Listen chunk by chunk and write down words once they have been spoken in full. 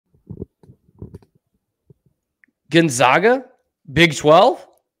Gonzaga, Big 12.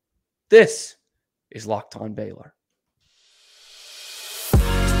 This is Locked On Baylor.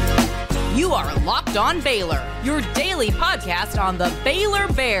 You are Locked On Baylor, your daily podcast on the Baylor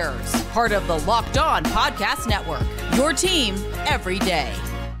Bears, part of the Locked On Podcast Network, your team every day.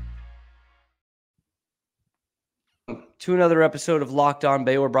 To another episode of Locked On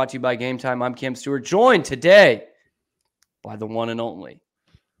Baylor, brought to you by Gametime. I'm Cam Stuart, joined today by the one and only,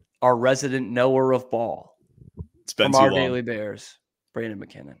 our resident knower of ball. It's been from too our long. Daily Bears, Branden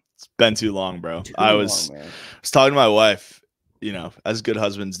MacKinnon. It's been too long, bro. Too I long, was man. talking to my wife, you know, as good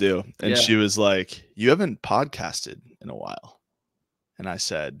husbands do. And Yeah. she was like, "You haven't podcasted in a while." And I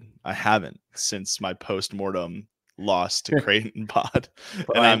said, "I haven't since my post-mortem loss to Creighton pod."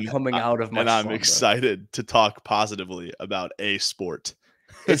 But And I'm coming out of my and I'm slumber. excited to talk positively about a sport.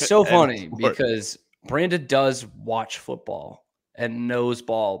 It's so And funny sport. because Branden does watch football and knows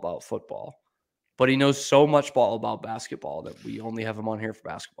ball about football, but he knows so much ball about basketball that we only have him on here for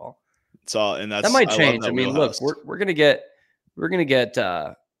basketball. It's all, and that's That might I love change. that I mean, wheelhouse. look, we're gonna get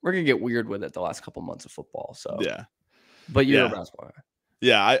weird with it the last couple months of football. So yeah. but you're a Yeah. basketball guy.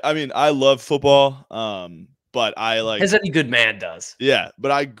 Yeah, I mean, I love football, but I like As any good man does. yeah,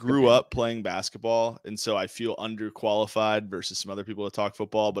 but I grew man. up playing basketball, and so I feel underqualified versus some other people that talk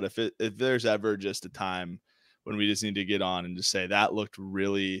football. But if there's ever just a time when we just need to get on and just say that looked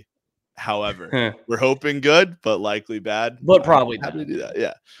really, however, we're hoping good, but likely bad. But probably I'm happy to bad. do that.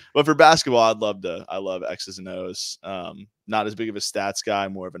 Yeah, but for basketball, I love X's and O's. Not as big of a stats guy,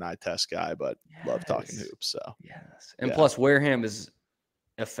 more of an eye test guy, but love talking Yes. hoops. So Yes. And Yeah. plus Wareham is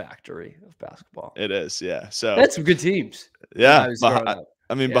a factory of basketball. it is. Yeah. So That's some good teams. yeah, I was growing up.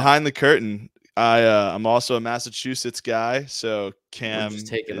 I mean, Yeah. behind the curtain, I'm also a Massachusetts guy, so Cam just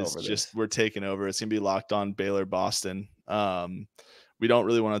taking is over just this. we're taking over. It's gonna be Locked On Baylor Boston. We don't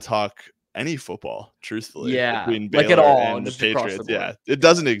really want to talk any football, truthfully. Yeah, between like Baylor at all, and the just across the Patriots. board. Yeah, it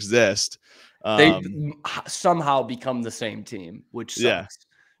doesn't exist. They somehow become the same team, which sucks. Yeah.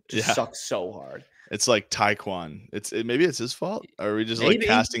 Just Yeah. sucks so hard. It's like Taekwon. Maybe it's his fault. Or are we just Maybe. like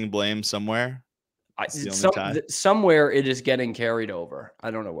casting blame somewhere? It's the only tie. Somewhere it is getting carried over. I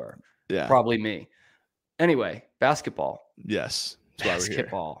don't know where. Yeah. Probably me. Anyway, basketball. Yes. That's why we're here.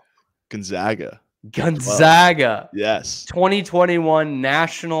 Basketball. Gonzaga. Gonzaga. Yes. 2021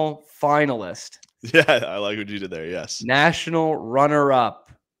 national finalist. Yeah, I like what you did there. Yes. National runner-up.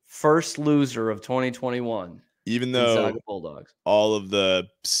 First loser of 2021. Even though Gonzaga Bulldogs. all of the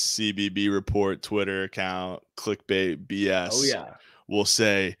CBB report, Twitter account, clickbait BS Oh yeah. will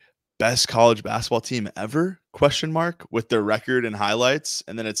say best college basketball team ever ? With their record and highlights.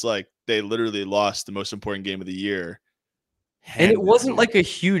 And then it's like they literally lost the most important game of the year. And it wasn't handedly. like a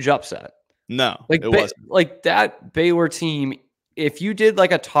huge upset. No, Like it wasn't. like that Baylor team, if you did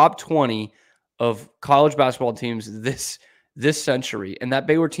like a top 20 of college basketball teams this century and that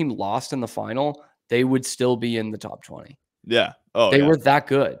Baylor team lost in the final, they would still be in the top 20. Yeah. Oh, They yeah. were that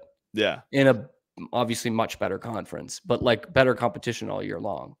good Yeah. in a obviously much better conference, but like better competition all year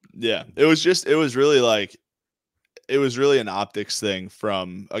long. Yeah. It was really an optics thing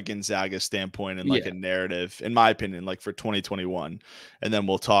from a Gonzaga standpoint and like Yeah. a narrative, in my opinion, like for 2021. And then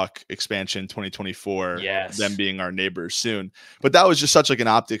we'll talk expansion 2024, Yes. them being our neighbors soon. But that was just such like an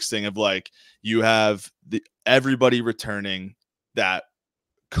optics thing of like, you have everybody returning that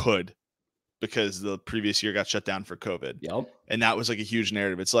could, because the previous year got shut down for COVID. Yep. And that was like a huge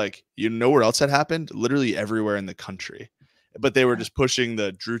narrative. It's like, you know where else that happened? Literally everywhere in the country. But they were just pushing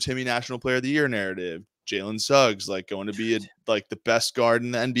the Drew Timme National Player of the Year narrative. Jalen Suggs, like going to be like the best guard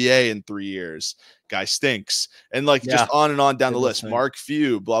in the NBA in 3 years. Guy stinks. And like just on and on down the list. Mark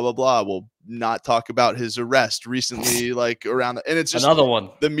Few, blah, blah, blah. We'll not talk about his arrest recently, like around and it's just another one.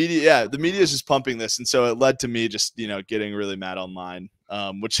 The media, yeah, the media is just pumping this. And so it led to me just, getting really mad online.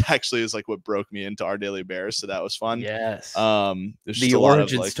 Which actually is like what broke me into our Daily Bears. So that was fun. Yes. There's just The a lot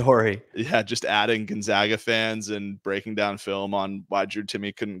origin of, like, story. yeah, just adding Gonzaga fans and breaking down film on why Drew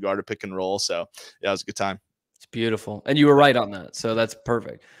Timme couldn't guard a pick and roll. So yeah, it was a good time. It's beautiful. And you were right on that. So that's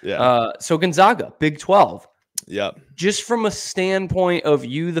perfect. Yeah. So Gonzaga, Big 12. Yep. Just from a standpoint of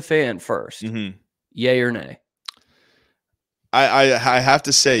you, the fan first, yay or nay? I have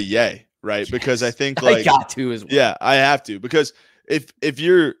to say yay, right? Yes. Because I think I got to as well. Yeah, I have to, because if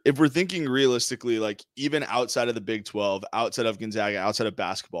we're thinking realistically, like even outside of the Big 12, outside of Gonzaga, outside of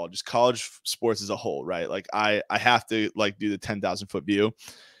basketball, just college sports as a whole, right? Like I have to like do the 10,000 foot view.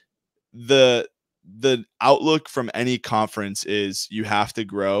 The outlook from any conference is you have to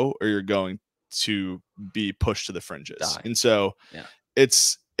grow or you're going to be pushed to the fringes. And so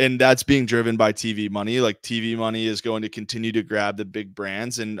and that's being driven by TV money. Like TV money is going to continue to grab the big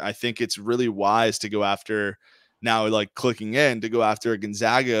brands. And I think it's really wise to go after now like clicking in to go after a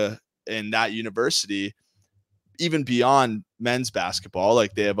Gonzaga and that university, even beyond men's basketball.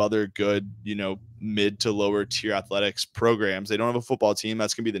 Like they have other good, mid to lower tier athletics programs. They don't have a football team.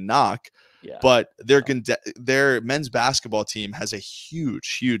 That's going to be the knock. Yeah. But their men's basketball team has a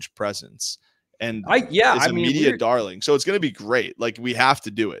huge presence. And it's a media darling. So it's going to be great. Like we have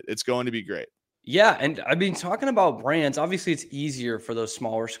to do it. It's going to be great. Yeah. And I mean, talking about brands, obviously it's easier for those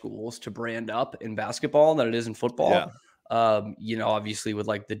smaller schools to brand up in basketball than it is in football. Yeah. Obviously with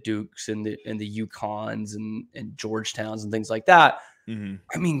like the Dukes and the UConns and Georgetowns and things like that. Mm-hmm.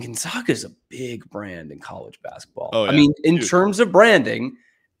 I mean, Gonzaga is a big brand in college basketball. Oh, yeah. I mean, in terms of branding,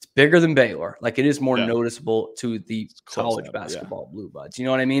 it's bigger than Baylor. Like it is more noticeable to the college basketball blue buds. You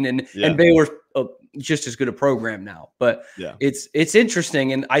know what I mean? And Baylor's just as good a program now. But it's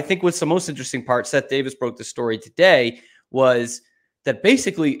interesting. And I think what's the most interesting part, Seth Davis broke the story today, was that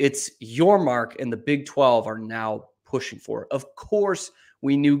basically it's your mark and the Big 12 are now pushing for it. Of course,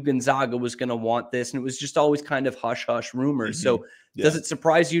 we knew Gonzaga was going to want this, and it was just always kind of hush-hush rumors. Mm-hmm. So does it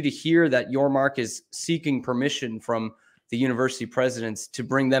surprise you to hear that your mark is seeking permission from the university presidents to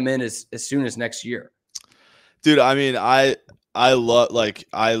bring them in as soon as next year? Dude, I mean, I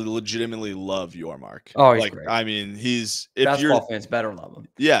legitimately love your mark. Oh, he's great. I mean, basketball fans better love him.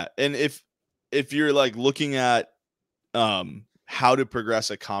 Yeah, and if you're like looking at how to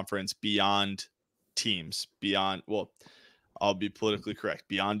progress a conference beyond teams, I'll be politically correct,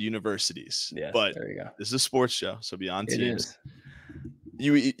 beyond universities. Yes, but there you go. This is a sports show, so beyond teams.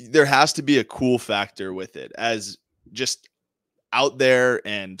 There has to be a cool factor with it. As just out there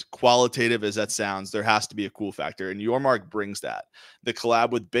and qualitative as that sounds, there has to be a cool factor, and your mark brings that. The collab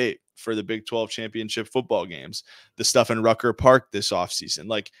with Bait for the Big 12 championship football games, the stuff in Rucker Park this offseason,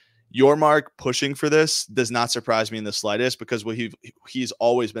 like your mark pushing for this does not surprise me in the slightest, because he's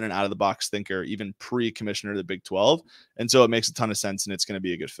always been an out of the box thinker, even pre-commissioner of the Big 12. And so it makes a ton of sense, and it's going to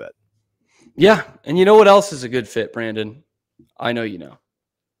be a good fit. Yeah. And you know what else is a good fit, Brandon? I know you know.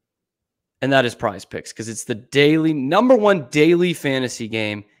 And that is PrizePicks, because it's the number one daily fantasy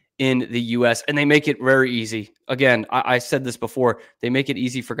game in the U.S. And they make it very easy. Again, I said this before. They make it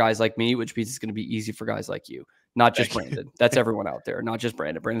easy for guys like me, which means it's going to be easy for guys like you. Not just Brandon. That's everyone out there. Not just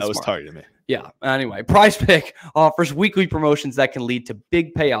Brandon. Brandon's that was smart. targeting me. Yeah. Anyway, PrizePick offers weekly promotions that can lead to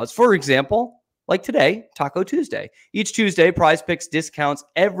big payouts. For example, like today, Taco Tuesday. Each Tuesday, PrizePicks discounts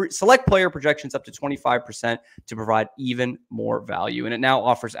every select player projections up to 25% to provide even more value. And it now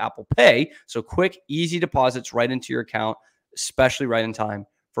offers Apple Pay, so quick, easy deposits right into your account, especially right in time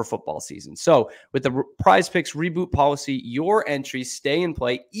for football season. So with the PrizePicks reboot policy, your entries stay in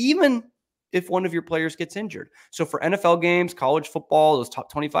play even if one of your players gets injured. So for NFL games, college football, those top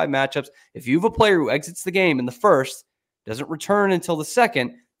 25 matchups, if you have a player who exits the game in the first, doesn't return until the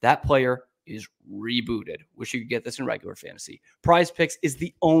second, that player is rebooted. Wish you could get this in regular fantasy. PrizePicks is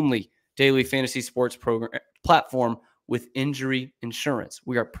the only daily fantasy sports platform with injury insurance.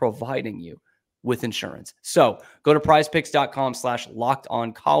 We are providing you with insurance. So go to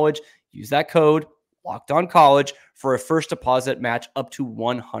prizepicks.com/lockedoncollege. Use that code LOCKEDONCollege for a first deposit match up to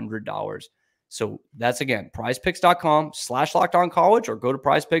 $100. So that's, again, prizepicks.com/lockedoncollege, or go to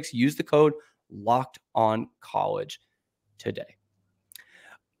PrizePicks, use the code LOCKEDONCollege today.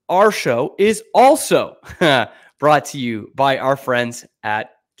 Our show is also brought to you by our friends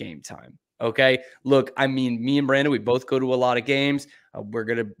at Gametime. Okay. Look, I mean, me and Brandon, we both go to a lot of games. We're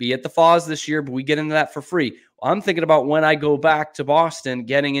going to be at the Foz this year, but we get into that for free. I'm thinking about when I go back to Boston,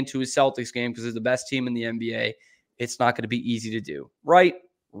 getting into a Celtics game because they're the best team in the NBA. It's not going to be easy to do. Right?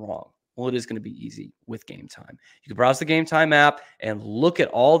 Wrong. Well, it is going to be easy with Gametime. You can browse the Gametime app and look at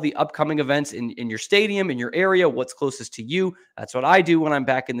all the upcoming events in your stadium, in your area, what's closest to you. That's what I do when I'm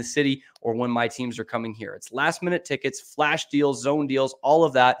back in the city or when my teams are coming here. It's last-minute tickets, flash deals, zone deals, all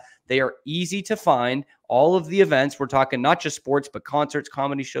of that. They are easy to find. All of the events, we're talking not just sports, but concerts,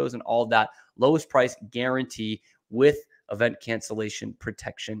 comedy shows, and all of that. Lowest price guarantee with event cancellation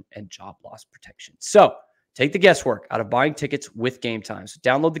protection and job loss protection. So take the guesswork out of buying tickets with Gametime. So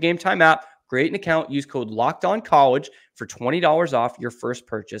download the Gametime app, create an account, use code LOCKEDONCollege for $20 off your first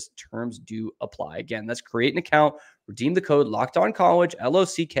purchase. Terms do apply. Again, that's create an account, redeem the code LOCKEDONCollege,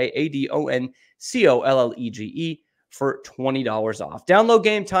 LOCKEDONCOLLEGE for $20 off. Download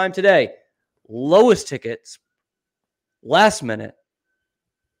Gametime today. Lowest tickets, last minute,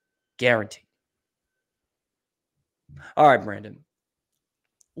 guaranteed. All right, Brandon.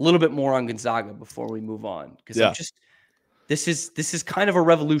 A little bit more on Gonzaga before we move on, because this is kind of a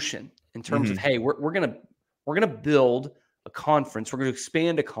revolution in terms of, hey, we're gonna build a conference. We're going to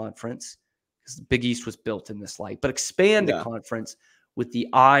expand a conference, because the Big East was built in this light, but expand a conference with the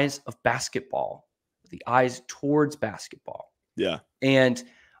eyes of basketball, the eyes towards basketball. Yeah. And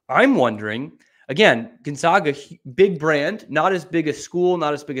I'm wondering, again, Gonzaga, big brand, not as big as school,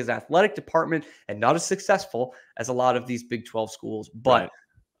 not as big as athletic department, and not as successful as a lot of these Big 12 schools, but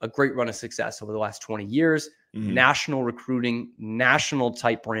a great run of success over the last 20 years, national recruiting, national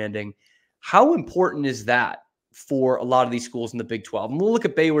type branding. How important is that for a lot of these schools in the Big 12? And we'll look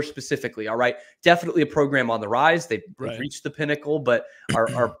at Baylor specifically. All right. Definitely a program on the rise. They've reached the pinnacle, but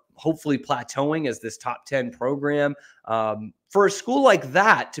are hopefully plateauing as this top 10 program. For a school like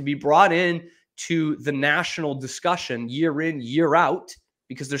that to be brought in to the national discussion year in, year out,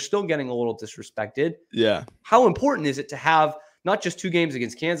 because they're still getting a little disrespected. Yeah. How important is it to have not just 2 games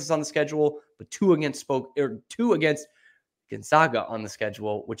against Kansas on the schedule, but 2 against Gonzaga on the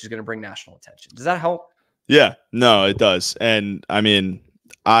schedule, which is going to bring national attention? Does that help? Yeah, no, it does. And I mean,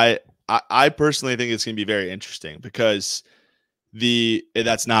 I personally think it's going to be very interesting because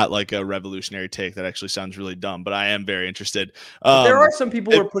that's not like a revolutionary take. That actually sounds really dumb, but I am very interested. There are some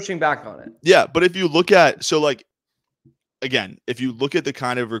people who are pushing back on it. Yeah, but if you look at, so like, again, if you look at the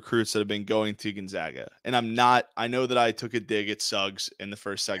kind of recruits that have been going to Gonzaga, and I know that I took a dig at Suggs in the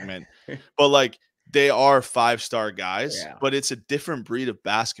first segment, but like they are 5-star guys, but it's a different breed of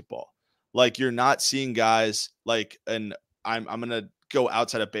basketball. Like you're not seeing guys like, and I'm going to go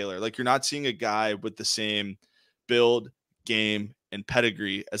outside of Baylor. Like you're not seeing a guy with the same build, game, and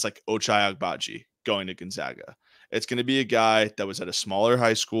pedigree as like Ochai Agbaji going to Gonzaga. It's going to be a guy that was at a smaller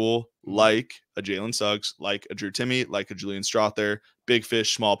high school, like a Jalen Suggs, like a Drew Timme, like a Julian Strother, big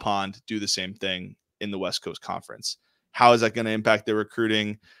fish, small pond, do the same thing in the West Coast Conference. How is that going to impact their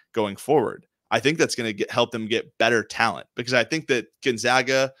recruiting going forward? I think that's going to help them get better talent, because I think that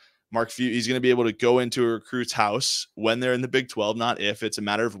Gonzaga, Mark Few, he's going to be able to go into a recruit's house when they're in the Big 12, not if, it's a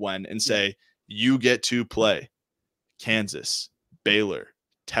matter of when, and say, you get to play Kansas, Baylor,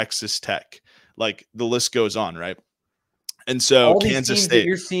 Texas Tech. Like the list goes on, right? And so Kansas State,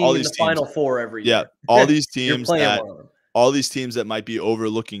 you're seeing all in these the teams, Final Four every year. Yeah, all these teams that might be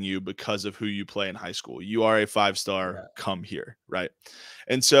overlooking you because of who you play in high school. You are a 5-star, come here, right?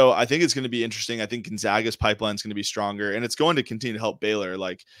 And so I think it's going to be interesting. I think Gonzaga's pipeline is going to be stronger, and it's going to continue to help Baylor.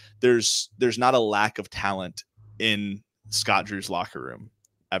 Like there's not a lack of talent in Scott Drew's locker room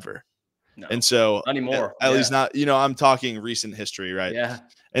ever. No, and so not anymore. At least not, I'm talking recent history, right? Yeah.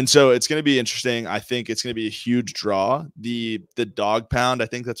 And so it's going to be interesting. I think it's going to be a huge draw. The dog pound, I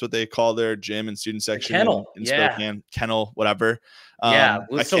think that's what they call their gym and student section in Spokane, kennel, whatever.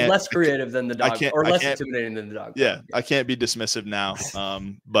 So less creative than the dog, or less intimidating than the dog. Yeah, pound. I can't be dismissive now,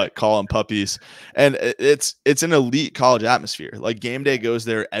 but call them puppies. And it's an elite college atmosphere. Like game day goes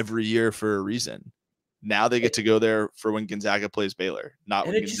there every year for a reason. Now they get to go there for when Gonzaga plays Baylor, not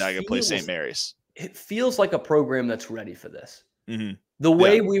when Gonzaga plays St. Mary's. It feels like a program that's ready for this. Mm-hmm. The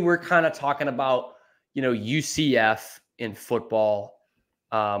way we were kind of talking about, UCF in football,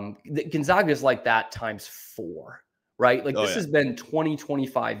 Gonzaga is like that times 4, right? Like this has been 20,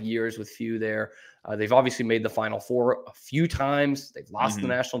 25 years with Few there. They've obviously made the Final Four a few times. They've lost the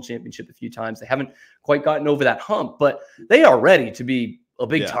national championship a few times. They haven't quite gotten over that hump, but they are ready to be a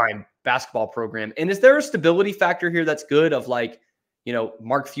big time basketball program. And is there a stability factor here that's good of like,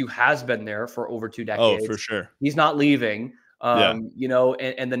 Mark Few has been there for over 2 decades. Oh, for sure. He's not leaving. And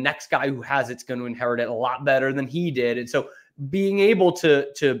the next guy who has it's going to inherit it a lot better than he did. And so being able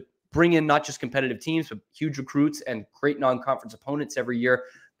to bring in not just competitive teams, but huge recruits and great non-conference opponents every year,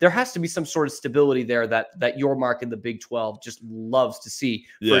 there has to be some sort of stability there that your Mark in the Big 12 just loves to see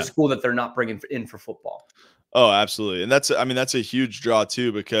for a school that they're not bringing in for football. Oh, absolutely. And that's a huge draw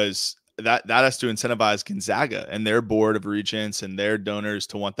too, because that has to incentivize Gonzaga and their board of regents and their donors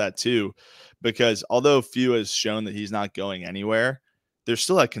to want that too. Because although Few has shown that he's not going anywhere, there's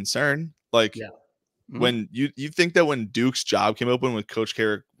still that concern. Like when you think that when Duke's job came open with Coach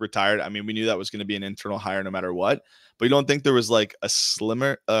K retired, I mean, we knew that was going to be an internal hire no matter what, but you don't think there was like a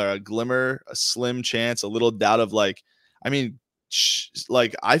slim chance, a little doubt of like, I mean,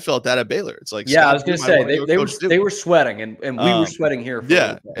 like I felt that at Baylor. It's like, I was going to say they were sweating and we were sweating here.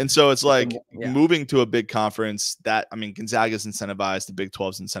 And so it's like moving to a big conference that, I mean, Gonzaga's incentivized, the Big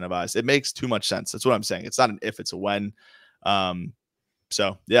 12's incentivized. It makes too much sense. That's what I'm saying. It's not an if, it's a when.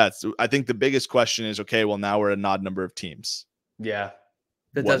 So I think the biggest question is, okay, well now we're an odd number of teams. Yeah.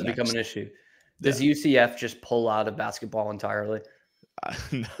 That does become an issue. Does UCF just pull out of basketball entirely?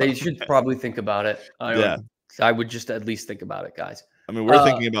 No. They should probably think about it. I would just at least think about it, guys. I mean, we're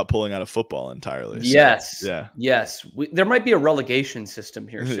thinking about pulling out of football entirely. So, yes. There might be a relegation system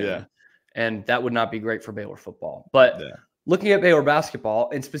here soon, and that would not be great for Baylor football. But looking at Baylor basketball,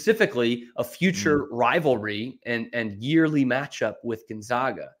 and specifically a future rivalry and yearly matchup with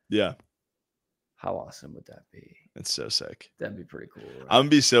Gonzaga. Yeah. How awesome would that be? It's so sick. That'd be pretty cool. Right? I'm gonna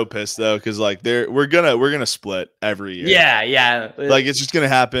be so pissed though, because like we're gonna split every year. Yeah. Like it's just gonna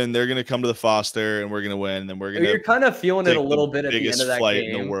happen. They're gonna come to the Foster, and we're gonna win. And we're gonna. You're kind of feeling it a little bit at the end of that flight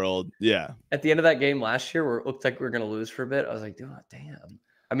game in the world. Yeah. At the end of that game last year, where it looked like we were gonna lose for a bit, I was like, "Dude, damn."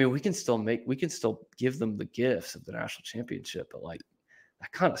 I mean, we can still give them the gifts of the national championship, but like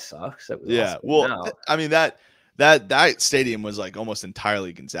that kind of sucks. That we lost well, I mean that stadium was like almost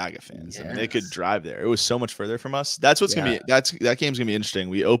entirely Gonzaga fans. Yes. I mean, they could drive there. It was so much further from us. That's what's gonna be. That game's gonna be interesting.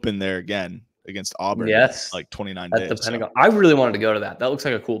 We open there again against Auburn. Yes, like 29 at days. The Pentagon. So. I really wanted to go to that. That looks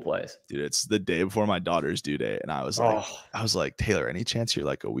like a cool place, dude. It's the day before my daughter's due date, and I was like, Taylor, any chance you're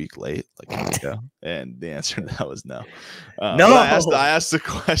like a week late? Like, can we go? And the answer to that was no. No, I asked the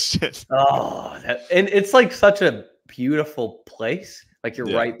question. And it's like such a beautiful place. Like you're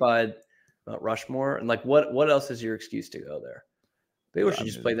right by Mount Rushmore, and like what else is your excuse to go there? Baylor should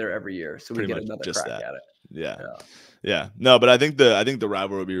just play there every year, so we get another crack at it. Yeah. No, but I think the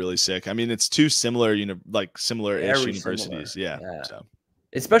rivalry would be really sick. I mean, it's two similar-ish universities. Yeah. So.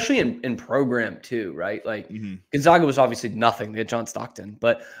 Especially in program too, right? Like Gonzaga was obviously nothing. They had John Stockton,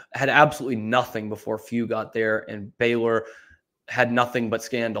 but had absolutely nothing before Few got there, and Baylor had nothing but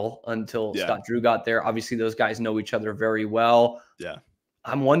scandal until Scott Drew got there. Obviously, those guys know each other very well. Yeah.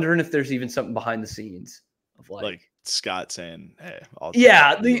 I'm wondering if there's even something behind the scenes of like Scott saying, "Hey,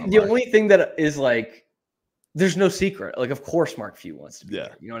 the only thing that is like, there's no secret. Like, of course, Mark Few wants to be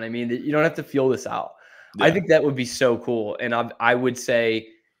there. You know what I mean? You don't have to feel this out. Yeah. I think that would be so cool. And I would say,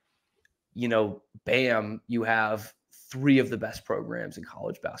 bam, you have 3 of the best programs in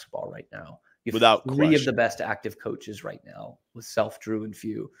college basketball right now. You have without 3 question. Of the best active coaches right now with Self, Drew, and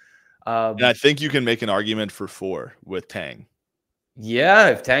Few. And I think you can make an argument for 4 with Tang. Yeah,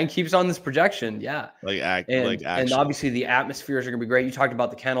 if Tang keeps on this projection, and obviously the atmospheres are going to be great. You talked about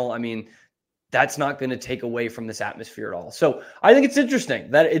the kennel. I mean, that's not going to take away from this atmosphere at all. So I think it's interesting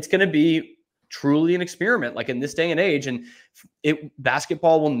that it's going to be truly an experiment, like in this day and age. And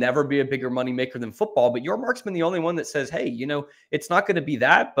basketball will never be a bigger moneymaker than football. But your Mark's been the only one that says, hey, it's not going to be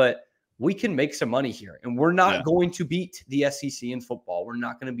that, but we can make some money here. And we're not going to beat the SEC in football. We're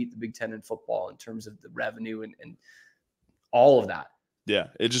not going to beat the Big Ten in football in terms of the revenue and all of that. Yeah,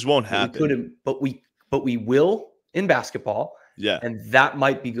 it just won't happen. But we will in basketball. Yeah. And that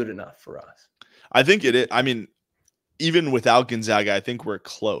might be good enough for us. I think it is. I mean, even without Gonzaga, I think we're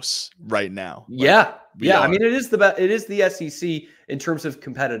close right now. I mean, it is the SEC in terms of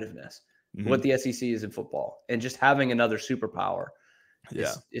competitiveness, what the SEC is in football, and just having another superpower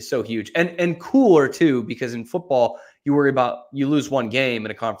is so huge and cooler too, because in football, you worry about, you lose one game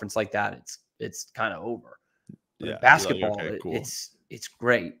in a conference like that. It's kind of over. Yeah. Basketball, like, okay, cool. It's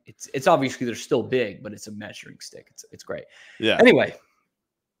great. It's obviously they're still big, but it's a measuring stick. It's great. Yeah. Anyway.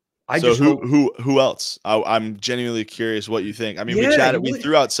 Who else? I'm genuinely curious what you think. I mean, we chatted, we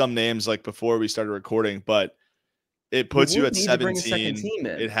threw out some names like before we started recording, but it puts you at 17.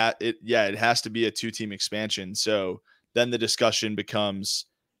 It has to be a 2-team expansion. So then the discussion becomes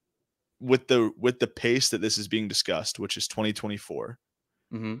with the pace that this is being discussed, which is 2024.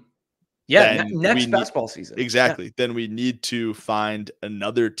 Mm-hmm. Yeah, next basketball season. Exactly. Yeah. Then we need to find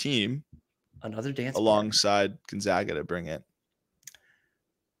another team, another dance alongside Gonzaga to bring it.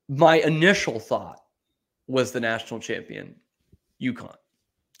 My initial thought was the national champion, UConn.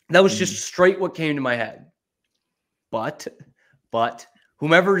 That was just straight what came to my head. But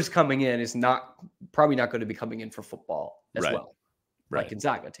whomever is coming in is probably not going to be coming in for football as well. Right. Like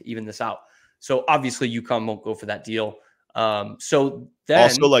Gonzaga to even this out. So obviously UConn won't go for that deal. So then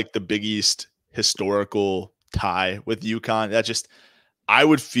also like the Big East historical tie with UConn, I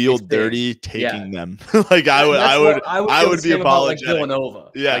would feel dirty taking them. Like I would be apologetic. Like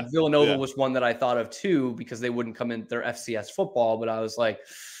Villanova. Yeah. Like Villanova was one that I thought of too, because they wouldn't come in their FCS football, but I was like,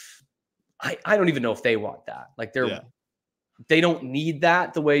 I don't even know if they want that. Like they don't need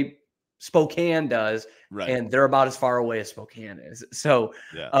that the way Spokane does. Right. And they're about as far away as Spokane is. So,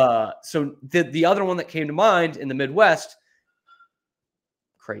 so the other one that came to mind in the Midwest,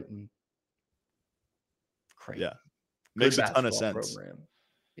 Creighton. Yeah. Makes a ton of sense. Program.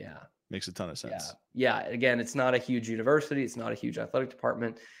 Yeah. Makes a ton of sense. Yeah. Again, it's not a huge university. It's not a huge athletic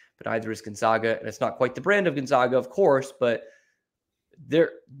department, but either is Gonzaga. And it's not quite the brand of Gonzaga, of course, but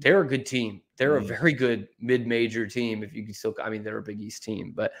they're a good team. They're a very good mid-major team. If you can still, I mean, they're a Big East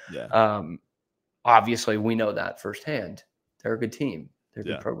team, but obviously we know that firsthand. They're a good team. They're a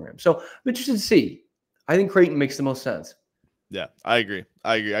good program. So I'm interested to see. I think Creighton makes the most sense. Yeah, I agree.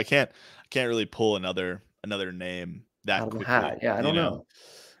 I can't really pull another name that quickly. Yeah, I don't know.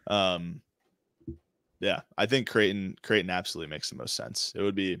 Yeah, I think Creighton absolutely makes the most sense. It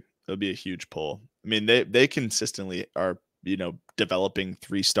would be It'll be a huge pull. I mean, they consistently are, developing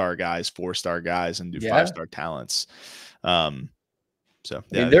 3-star guys, 4-star guys, and do 5-star talents. So I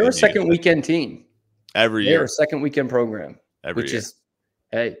mean, they're a second weekend team every year. They're a second weekend program, which is,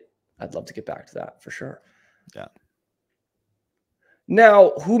 hey, I'd love to get back to that for sure. Yeah.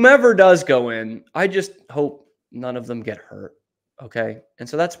 Now, whomever does go in, I just hope none of them get hurt. Okay. And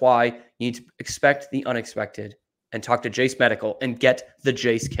so that's why you need to expect the unexpected and talk to Jase Medical and get the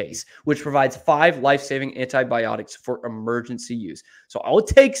Jase case, which provides 5 life-saving antibiotics for emergency use. So all it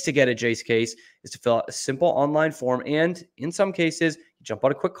takes to get a Jase case is to fill out a simple online form. And in some cases, you jump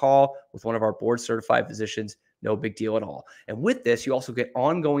on a quick call with one of our board certified physicians. No big deal at all. And with this, you also get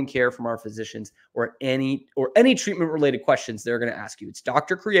ongoing care from our physicians or any treatment related questions they're going to ask you. It's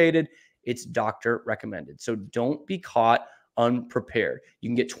doctor created. It's doctor recommended. So don't be caught unprepared. You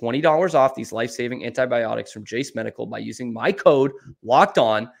can get $20 off these life-saving antibiotics from Jase Medical by using my code locked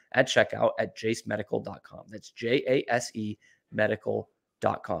on at checkout at jasemedical.com. That's JASE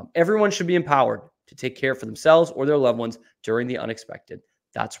medical.com. Everyone should be empowered to take care for themselves or their loved ones during the unexpected.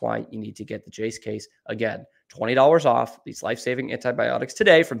 That's why you need to get the Jase case. Again, $20 off these life-saving antibiotics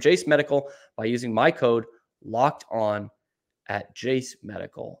today from Jase Medical by using my code locked on at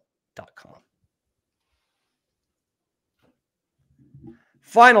jasemedical.com.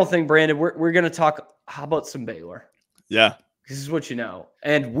 Final thing, Brandon, we're going to talk, how about some Baylor? Yeah. This is what you know.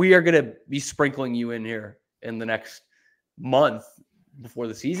 And we are going to be sprinkling you in here in the next month before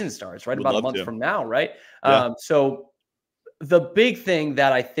the season starts, right? About a month from now, right? Yeah. So the big thing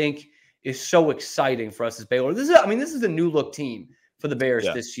that I think is so exciting for us is Baylor. This is a new look team for the Bears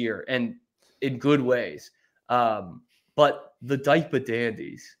this year, and in good ways. But the diaper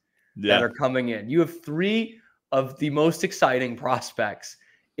dandies that are coming in, you have 3 of the most exciting prospects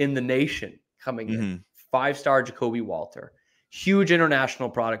in the nation coming in. 5-star Jacoby Walter, huge international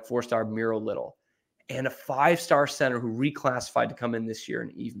product, 4-star Miro Little, and a 5-star center who reclassified to come in this year in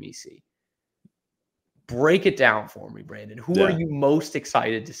Yves Misi. Break it down for me, Brandon. Who are you most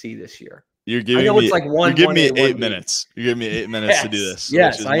excited to see this year? You're giving me 8 minutes. You're giving me 8 minutes to do this.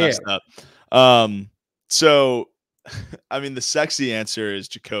 Yes, I am. So, I mean, the sexy answer is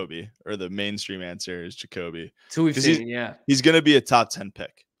Jacoby, or the mainstream answer is Jacoby. So we've seen, he's going to be a top 10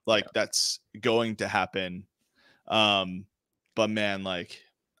 pick. Like, that's going to happen. But man, like,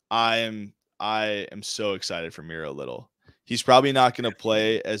 I am so excited for Miro Little. He's probably not going to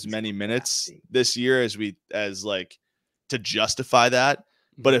play as many minutes this year as to justify that.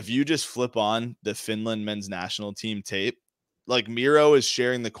 But if you just flip on the Finland men's national team tape, like, Miro is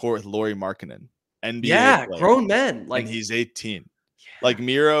sharing the court with Lauri Markkanen. NBA player, grown men. And he's 18. Like,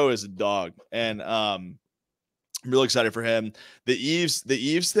 Miro is a dog. And I'm really excited for him. The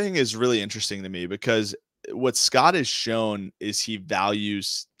Yves thing is really interesting to me because what Scott has shown is he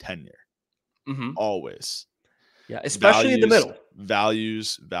values tenure. Always. Yeah, especially in the middle.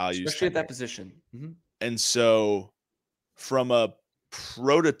 Values. Especially tenure. at that position. And so from a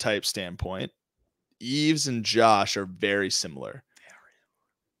prototype standpoint, Yves and Josh are very similar.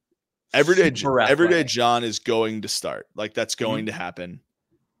 Everyday John is going to start. Like, that's going to happen.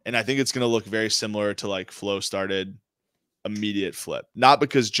 And I think it's going to look very similar to like Flo started, immediate flip. Not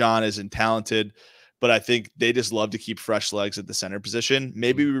because John isn't talented, but I think they just love to keep fresh legs at the center position.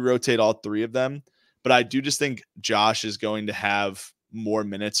 Maybe we rotate all 3 of them, but I do just think Josh is going to have more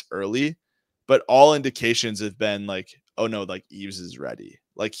minutes early. But all indications have been like, oh no, like Yves is ready.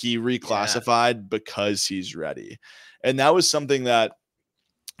 Like, he reclassified because he's ready. And that was something that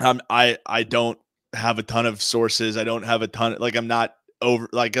I don't have a ton of sources. I don't have a ton. Like, I'm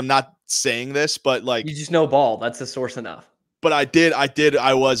not saying this, but like, you just know ball. That's the source enough. But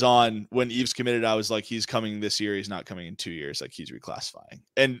I was on when Yves committed. I was like, he's coming this year. He's not coming in 2 years. Like, he's reclassifying,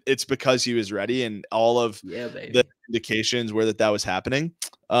 and it's because he was ready. And all of the indications were that was happening.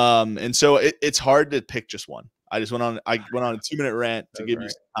 And so it's hard to pick just one. I went on a 2-minute rant to give you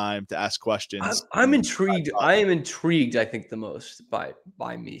some time to ask questions. I'm intrigued. I am intrigued, I think, the most by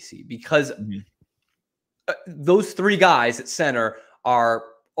Misi because those 3 guys at center are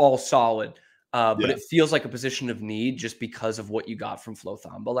all solid. But it feels like a position of need just because of what you got from Flo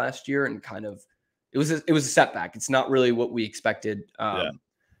Thamba last year, and kind of it was a setback. It's not really what we expected.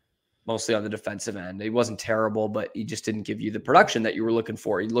 Mostly on the defensive end. He wasn't terrible, but he just didn't give you the production that you were looking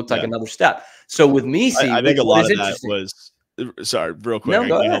for. He looked like another step. So with Misi, I think a lot of that was, sorry, real quick.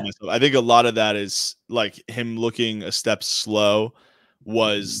 No, I think a lot of that is like him looking a step slow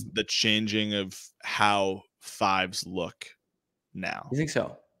was the changing of how 5s look now. You think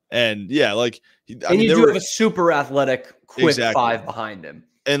so? And yeah, like, you do have a super athletic, quick 5 behind him.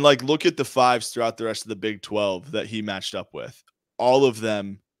 And like, look at the 5s throughout the rest of the Big 12 that he matched up with. All of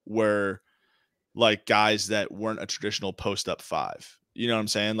them were like guys that weren't a traditional post up 5. You know what I'm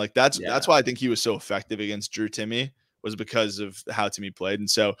saying? Like that's why I think he was so effective against Drew Timme, was because of how Timme played. And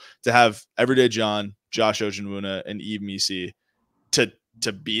so to have Everyday John, Josh Ojenwuna, and Yves Missi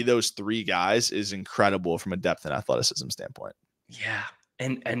to be those 3 guys is incredible from a depth and athleticism standpoint. Yeah.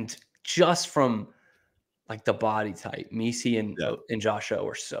 And just from like the body type, Missi and Josh O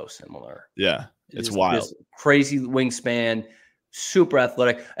are so similar. Yeah. It's wild. Crazy wingspan, super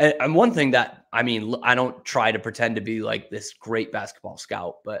athletic. And one thing that, I mean, I don't try to pretend to be like this great basketball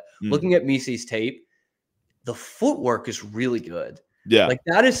scout, but looking at Missi's tape, the footwork is really good. Yeah. Like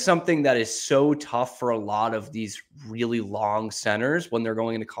that is something that is so tough for a lot of these really long centers when they're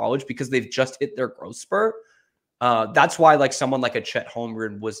going into college, because they've just hit their growth spurt. That's why like someone like a Chet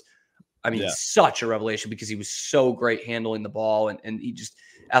Holmgren was, I mean, such a revelation, because he was so great handling the ball, and he just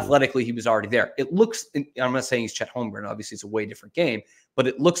athletically, he was already there. It looks, I'm not saying he's Chet Holmgren, obviously it's a way different game, but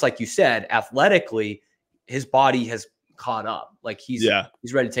it looks like you said, athletically, his body has caught up. Like he's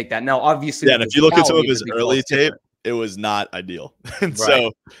ready to take that. Now, obviously, and if you look at some of his early tape, it was not ideal. And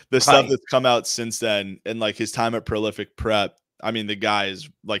so the stuff that's come out since then, and like his time at Prolific Prep, I mean, the guy is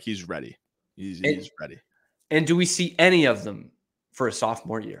like, he's ready. He's ready. And do we see any of them for a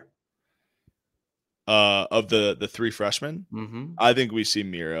sophomore year? Of the 3 freshmen, I think we see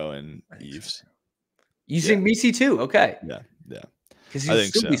Miro and Yves. So. You think Missi too? Okay. Yeah. Because he'll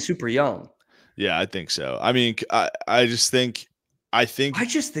still be super young. Yeah, I think so. I mean, I just think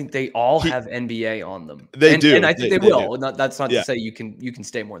they all have NBA on them. They do, and I think they will. That's not to say you can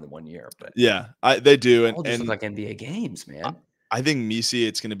stay more than 1 year, but they do. And look like NBA games, man. I think Missi,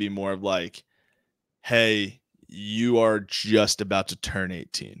 it's going to be more of like, hey, you are just about to turn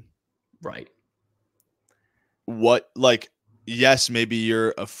 18, right? What, like, yes, maybe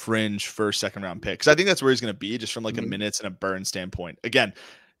you're a fringe first, second round pick, because I think that's where he's going to be, just from like a minutes and a burn standpoint. Again,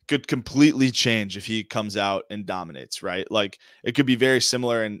 could completely change if he comes out and dominates, right? Like it could be very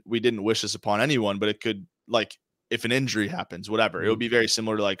similar, and we didn't wish this upon anyone, but it could, like, if an injury happens, whatever, it would be very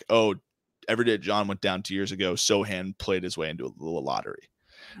similar to like, oh, Everyday John went down 2 years ago, Sohan played his way into a little lottery.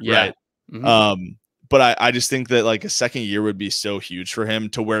 Right. But I just think that like a second year would be so huge for him,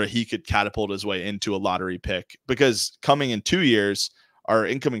 to where he could catapult his way into a lottery pick, because coming in 2 years, our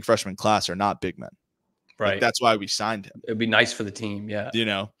incoming freshman class are not big men. Right. Like, that's why we signed him. It'd be nice for the team. Yeah. You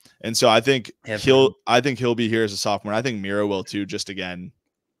know? And so I think he'll be here as a sophomore. I think Miro will too, just again,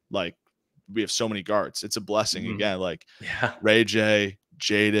 like we have so many guards. It's a blessing again. Like Ray J,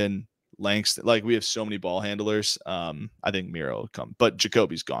 Jaden, Langston, like we have so many ball handlers. I think Miro will come, but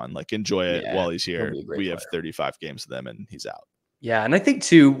Jacoby's gone. Like enjoy it while he's here. We have 35 games of them and he's out. Yeah. And I think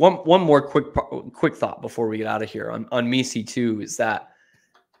too, one more quick thought before we get out of here on Missi too, is that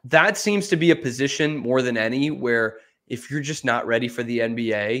seems to be a position more than any where if you're just not ready for the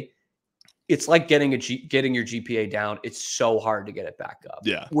NBA, it's like getting your GPA down. It's so hard to get it back up.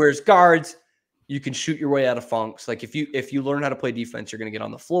 Yeah. Whereas guards, you can shoot your way out of funks. Like if you learn how to play defense, you're going to get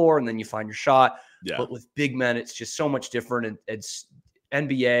on the floor and then you find your shot. Yeah. But with big men, it's just so much different. And it's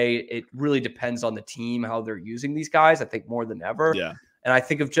NBA. It really depends on the team, how they're using these guys, I think, more than ever. Yeah. And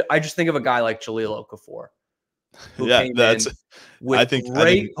I just think of a guy like Jahlil Okafor, who came in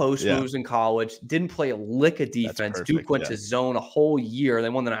great post moves in college, didn't play a lick of defense. Duke went to zone a whole year. They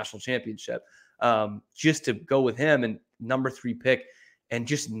won the national championship. Just to go with him, and number 3 pick, and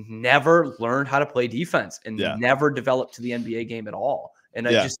just never learned how to play defense and never developed to the NBA game at all. And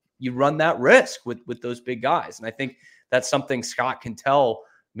you run that risk with those big guys. And I think that's something Scott can tell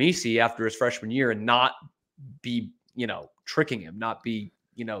Missi after his freshman year, and not be, tricking him, not be,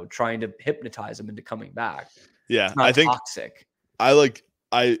 trying to hypnotize him into coming back. Yeah. I think toxic.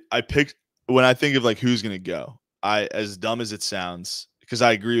 I picked, when I think of like who's going to go, as dumb as it sounds, because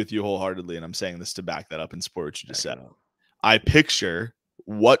I agree with you wholeheartedly, and I'm saying this to back that up and support what you just said. I picture,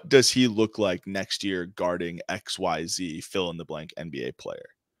 what does he look like next year guarding XYZ fill in the blank NBA player?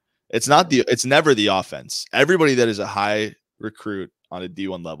 It's never the offense. Everybody that is a high recruit on a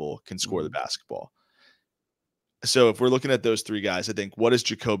D1 level can score the basketball. So if we're looking at those 3 guys, I think, what does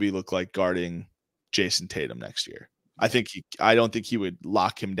Jacoby look like guarding Jason Tatum next year? I don't think he would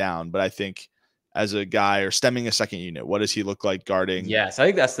lock him down, but I think as a guy, or stemming a second unit, what does he look like guarding? Yes, I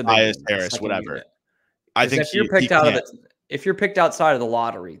think that's the big Harris, whatever. Unit. I think if you're picked outside of the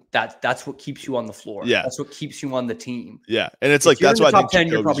lottery, that's what keeps you on the floor. Yeah, that's what keeps you on the team. Yeah, and it's like that's why I think top 10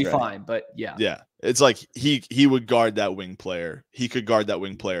 you're probably fine. But yeah, it's like he would guard that wing player. He could guard that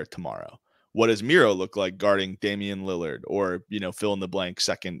wing player tomorrow. What does Miro look like guarding Damian Lillard, or fill in the blank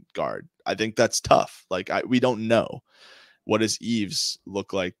second guard? I think that's tough. Like we don't know. What does Yves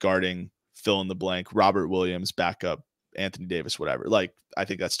look like guarding fill in the blank Robert Williams backup Anthony Davis, whatever. Like, I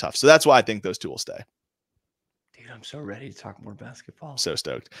think that's tough. So that's why I think those two will stay. Dude, I'm so ready to talk more basketball. So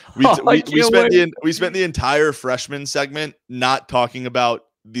stoked. We spent the entire freshman segment not talking about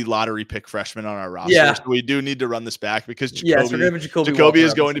the lottery pick freshman on our roster. Yeah. So we do need to run this back because Jacoby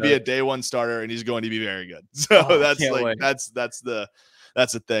is going to be a day one starter and he's going to be very good. So that's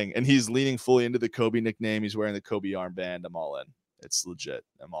the thing. And he's leaning fully into the Kobe nickname. He's wearing the Kobe armband. I'm all in. It's legit.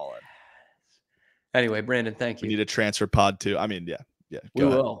 I'm all in. Anyway, Brandon, thank you. We need a transfer pod too. I mean, yeah. We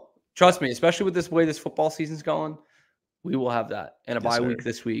will. Trust me, especially with this way this football season's going, we will have that and a bye week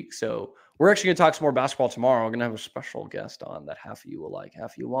this week. So we're actually going to talk some more basketball tomorrow. We're going to have a special guest on that half of you will like,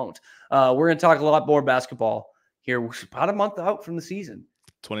 half of you won't. We're going to talk a lot more basketball here. We're about a month out from the season.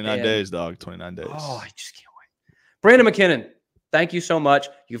 29 days, dog. 29 days. Oh, I just can't wait. Branden MacKinnon, thank you so much.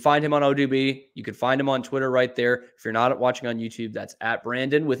 You can find him on ODB. You can find him on Twitter right there. If you're not watching on YouTube, that's at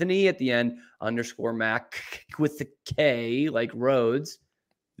Branden with an E at the end, _Mac with the K like Rhodes.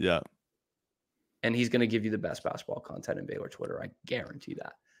 Yeah. And he's going to give you the best basketball content in Baylor Twitter. I guarantee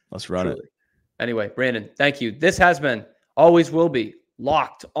that. Let's run it. Anyway, Brandon, thank you. This has been, always will be,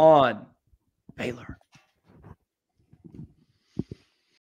 Locked On Baylor.